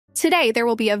Today, there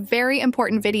will be a very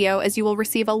important video as you will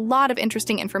receive a lot of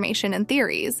interesting information and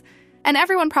theories. And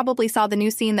everyone probably saw the new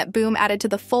scene that Boom added to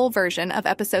the full version of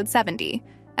episode 70.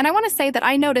 And I want to say that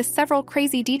I noticed several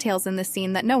crazy details in this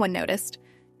scene that no one noticed.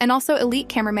 And also, Elite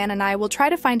Cameraman and I will try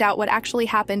to find out what actually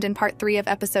happened in part 3 of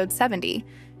episode 70.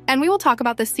 And we will talk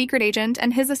about the secret agent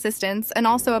and his assistants, and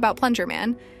also about Plunger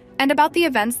Man, and about the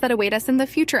events that await us in the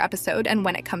future episode and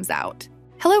when it comes out.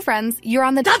 Hello friends, you're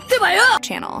on the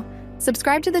channel.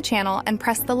 Subscribe to the channel and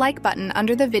press the like button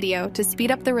under the video to speed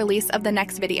up the release of the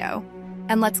next video.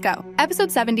 And let's go.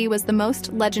 Episode 70 was the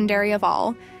most legendary of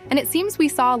all, and it seems we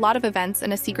saw a lot of events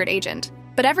in a secret agent,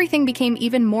 but everything became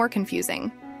even more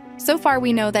confusing. So far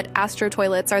we know that Astro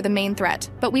Toilets are the main threat,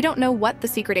 but we don't know what the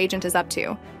secret agent is up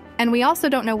to. And we also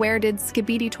don't know where did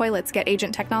Skibidi Toilets get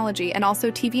agent technology and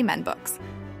also TV Men books.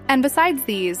 And besides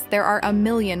these, there are a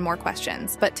million more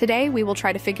questions, but today we will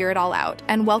try to figure it all out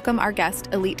and welcome our guest,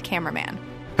 Elite Cameraman.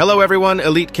 Hello everyone,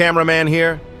 Elite Cameraman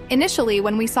here. Initially,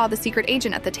 when we saw the secret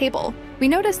agent at the table, we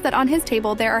noticed that on his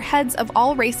table there are heads of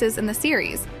all races in the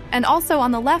series, and also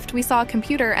on the left we saw a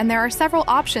computer and there are several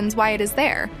options why it is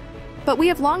there. But we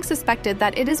have long suspected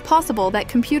that it is possible that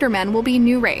computer men will be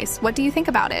new race. What do you think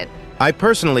about it? I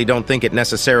personally don't think it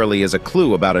necessarily is a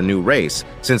clue about a new race,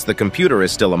 since the computer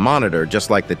is still a monitor just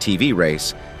like the TV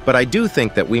race, but I do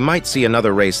think that we might see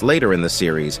another race later in the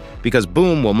series, because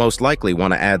Boom will most likely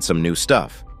want to add some new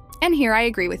stuff. And here I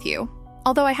agree with you.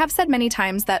 Although I have said many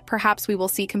times that perhaps we will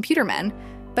see computer men,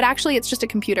 but actually it's just a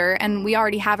computer and we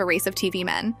already have a race of TV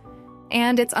men.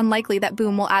 And it's unlikely that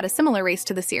Boom will add a similar race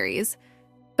to the series.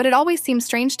 But it always seems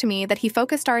strange to me that he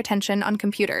focused our attention on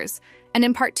computers. And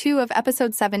in part 2 of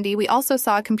episode 70, we also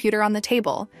saw a computer on the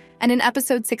table. And in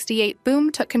episode 68,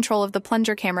 Boom took control of the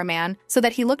plunger cameraman so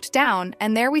that he looked down,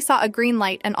 and there we saw a green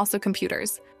light and also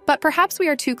computers. But perhaps we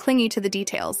are too clingy to the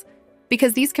details,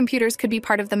 because these computers could be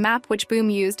part of the map which Boom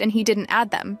used and he didn't add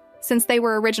them, since they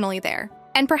were originally there.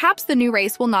 And perhaps the new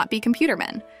race will not be computer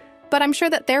men. But I'm sure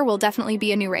that there will definitely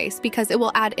be a new race because it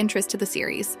will add interest to the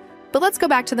series. But let's go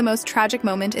back to the most tragic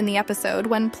moment in the episode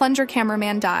when Plunger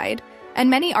Cameraman died, and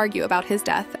many argue about his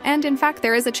death, and in fact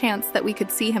there is a chance that we could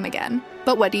see him again.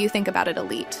 But what do you think about it,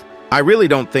 Elite? I really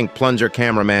don't think Plunger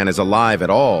Cameraman is alive at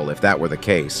all if that were the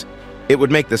case. It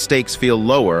would make the stakes feel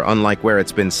lower, unlike where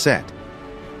it's been set.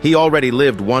 He already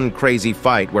lived one crazy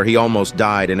fight where he almost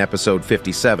died in episode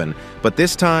 57, but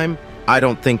this time, I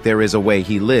don't think there is a way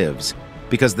he lives,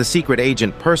 because the secret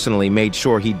agent personally made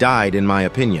sure he died, in my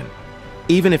opinion.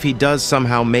 Even if he does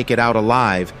somehow make it out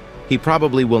alive, he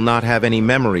probably will not have any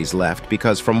memories left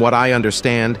because from what I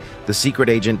understand, the secret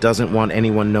agent doesn't want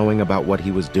anyone knowing about what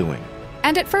he was doing.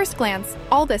 And at first glance,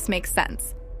 all this makes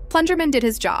sense. Plungerman did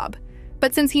his job,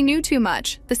 but since he knew too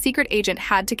much, the secret agent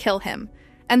had to kill him.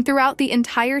 And throughout the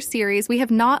entire series, we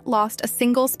have not lost a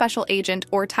single special agent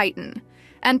or Titan.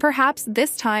 And perhaps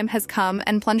this time has come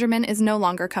and Plungerman is no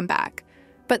longer come back.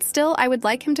 But still, I would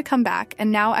like him to come back, and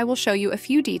now I will show you a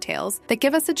few details that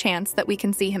give us a chance that we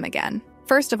can see him again.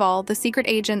 First of all, the secret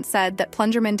agent said that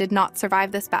Plungerman did not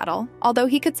survive this battle, although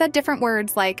he could said different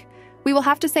words like, "We will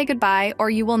have to say goodbye or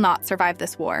you will not survive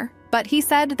this war." But he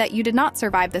said that you did not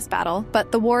survive this battle,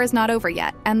 but the war is not over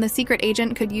yet, and the secret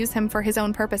agent could use him for his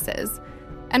own purposes.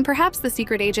 And perhaps the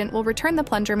secret agent will return the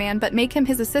Plunger Man but make him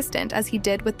his assistant as he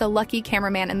did with the lucky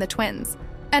cameraman and the twins.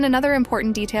 And another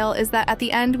important detail is that at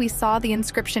the end we saw the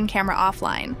inscription camera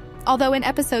offline. Although in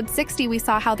episode 60 we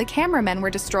saw how the cameramen were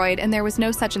destroyed and there was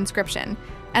no such inscription,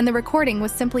 and the recording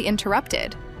was simply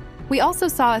interrupted. We also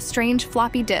saw a strange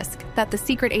floppy disk that the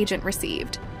secret agent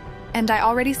received. And I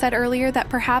already said earlier that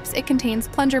perhaps it contains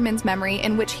Plungerman's memory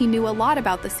in which he knew a lot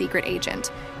about the secret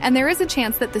agent. And there is a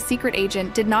chance that the secret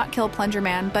agent did not kill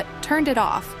Plungerman but turned it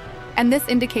off, and this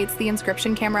indicates the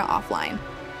inscription camera offline.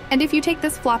 And if you take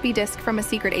this floppy disk from a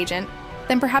secret agent,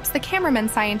 then perhaps the cameraman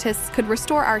scientists could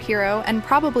restore our hero, and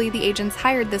probably the agents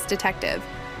hired this detective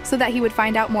so that he would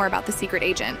find out more about the secret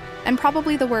agent. And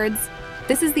probably the words,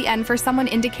 "This is the end," for someone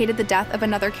indicated the death of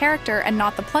another character and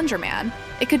not the Plunger Man.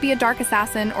 It could be a dark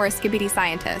assassin or a skibidi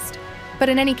scientist. But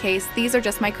in any case, these are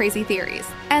just my crazy theories.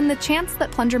 And the chance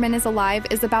that Plungerman is alive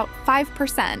is about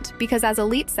 5%, because as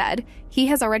Elite said, he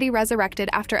has already resurrected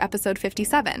after episode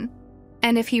 57.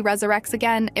 And if he resurrects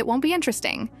again, it won't be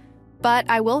interesting. But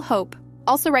I will hope.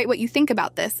 Also write what you think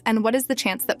about this and what is the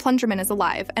chance that Plungerman is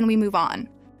alive, and we move on.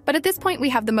 But at this point we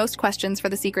have the most questions for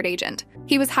the secret agent.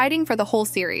 He was hiding for the whole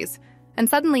series. And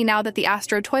suddenly now that the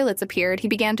Astro Toilets appeared, he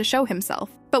began to show himself.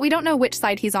 But we don't know which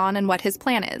side he's on and what his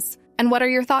plan is. And what are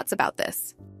your thoughts about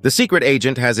this? The secret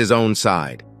agent has his own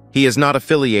side. He is not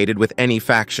affiliated with any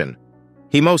faction.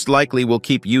 He most likely will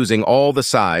keep using all the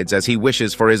sides as he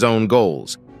wishes for his own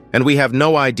goals. and we have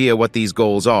no idea what these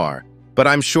goals are, but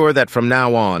I'm sure that from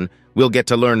now on, we'll get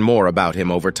to learn more about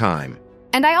him over time.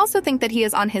 And I also think that he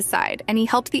is on his side, and he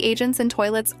helped the agents and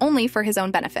toilets only for his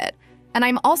own benefit. And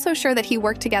I'm also sure that he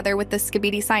worked together with the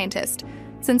Skibidi scientist,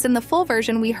 since in the full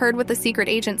version we heard what the secret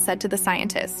agent said to the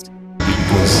scientist.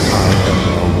 Because I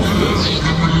am this,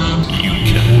 you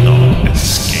cannot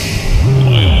escape.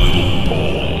 My little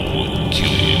ball will kill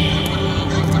you.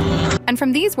 And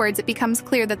from these words, it becomes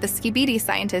clear that the Skibidi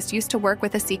scientist used to work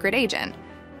with a secret agent.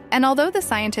 And although the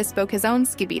scientist spoke his own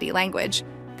Skibidi language,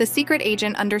 the secret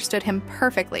agent understood him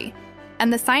perfectly.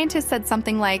 And the scientist said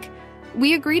something like,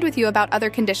 "We agreed with you about other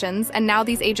conditions, and now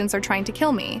these agents are trying to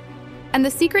kill me." And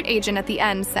the secret agent at the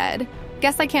end said,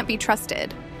 "Guess I can't be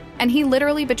trusted." And he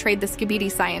literally betrayed the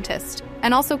Skibidi scientist,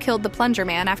 and also killed the Plunger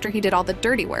Man after he did all the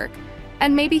dirty work.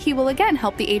 And maybe he will again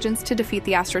help the agents to defeat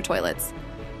the Astro Toilets.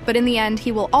 But in the end,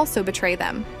 he will also betray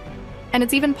them. And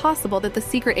it's even possible that the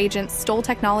secret agent stole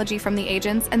technology from the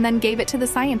agents and then gave it to the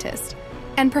scientist.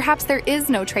 And perhaps there is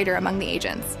no traitor among the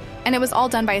agents, and it was all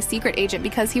done by a secret agent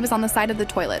because he was on the side of the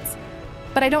toilets.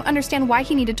 But I don't understand why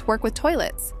he needed to work with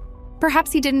toilets.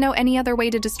 Perhaps he didn't know any other way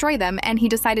to destroy them, and he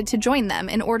decided to join them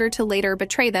in order to later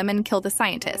betray them and kill the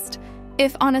scientist.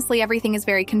 If honestly, everything is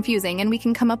very confusing and we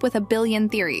can come up with a billion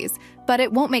theories, but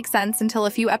it won't make sense until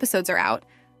a few episodes are out.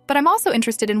 But I'm also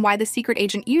interested in why the secret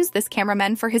agent used this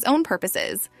cameraman for his own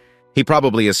purposes. He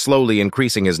probably is slowly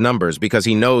increasing his numbers because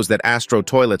he knows that Astro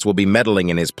Toilets will be meddling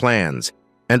in his plans.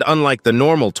 And unlike the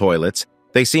normal toilets,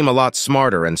 they seem a lot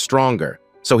smarter and stronger,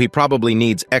 so he probably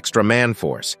needs extra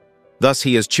man-force. Thus,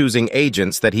 he is choosing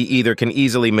agents that he either can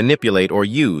easily manipulate or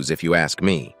use, if you ask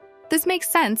me. This makes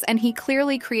sense, and he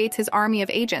clearly creates his army of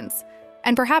agents.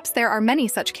 And perhaps there are many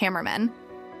such cameramen.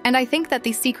 And I think that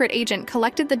the secret agent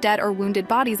collected the dead or wounded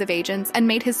bodies of agents and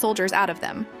made his soldiers out of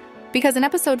them. Because in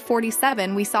episode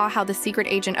 47, we saw how the secret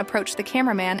agent approached the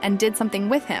cameraman and did something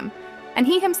with him. And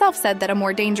he himself said that a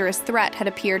more dangerous threat had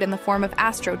appeared in the form of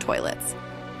Astro Toilets.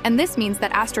 And this means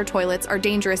that Astro Toilets are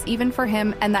dangerous even for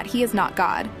him and that he is not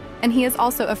God. And he is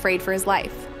also afraid for his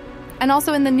life. And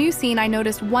also in the new scene, I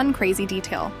noticed one crazy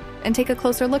detail. And take a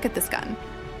closer look at this gun.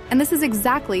 And this is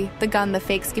exactly the gun the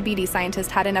fake Skibidi scientist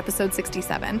had in episode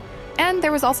 67. And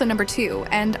there was also number 2,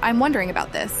 and I'm wondering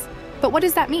about this. But what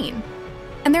does that mean?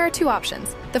 And there are 2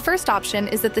 options. The first option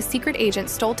is that the secret agent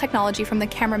stole technology from the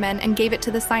cameraman and gave it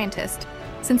to the scientist,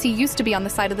 since he used to be on the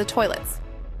side of the toilets.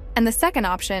 And the second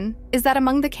option is that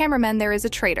among the cameramen there is a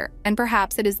traitor, and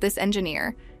perhaps it is this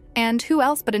engineer. And who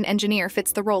else but an engineer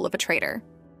fits the role of a traitor?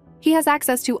 He has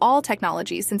access to all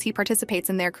technologies since he participates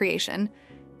in their creation.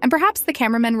 And perhaps the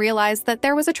cameramen realized that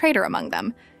there was a traitor among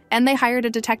them, and they hired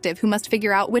a detective who must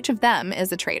figure out which of them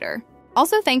is a traitor.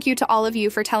 Also, thank you to all of you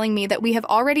for telling me that we have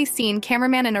already seen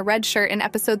Cameraman in a red shirt in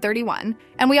episode 31,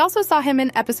 and we also saw him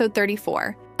in episode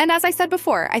 34. And as I said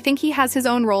before, I think he has his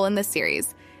own role in this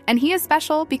series. And he is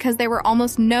special because there were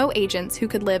almost no agents who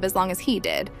could live as long as he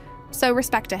did. So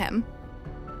respect to him.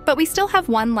 But we still have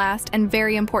one last and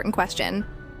very important question.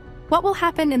 What will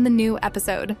happen in the new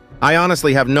episode? I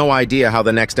honestly have no idea how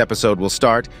the next episode will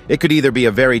start. It could either be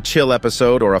a very chill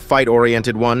episode or a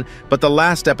fight-oriented one, but the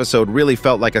last episode really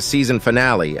felt like a season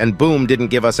finale, and Boom didn't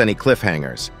give us any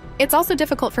cliffhangers. It's also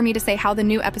difficult for me to say how the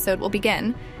new episode will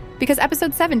begin, because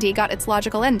episode 70 got its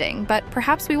logical ending, but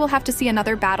perhaps we will have to see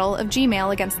another battle of G-Man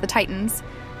against the Titans.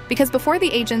 Because before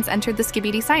the agents entered the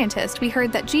Skibidi scientist, we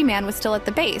heard that G-Man was still at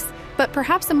the base, but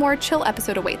perhaps a more chill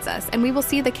episode awaits us, and we will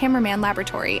see the Cameraman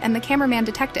laboratory and the Cameraman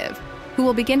detective, who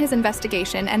will begin his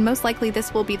investigation, and most likely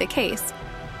this will be the case.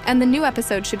 And the new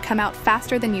episode should come out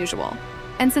faster than usual.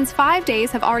 And since 5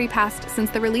 days have already passed since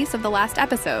the release of the last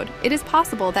episode, it is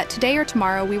possible that today or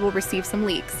tomorrow we will receive some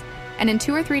leaks, and in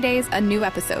 2 or 3 days a new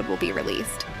episode will be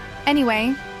released.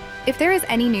 Anyway, if there is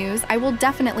any news, I will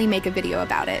definitely make a video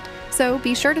about it, so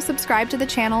be sure to subscribe to the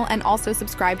channel and also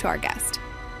subscribe to our guest.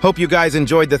 Hope you guys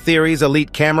enjoyed the theories,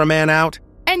 Elite Cameraman out.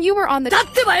 And you were on the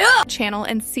channel,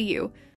 and see you.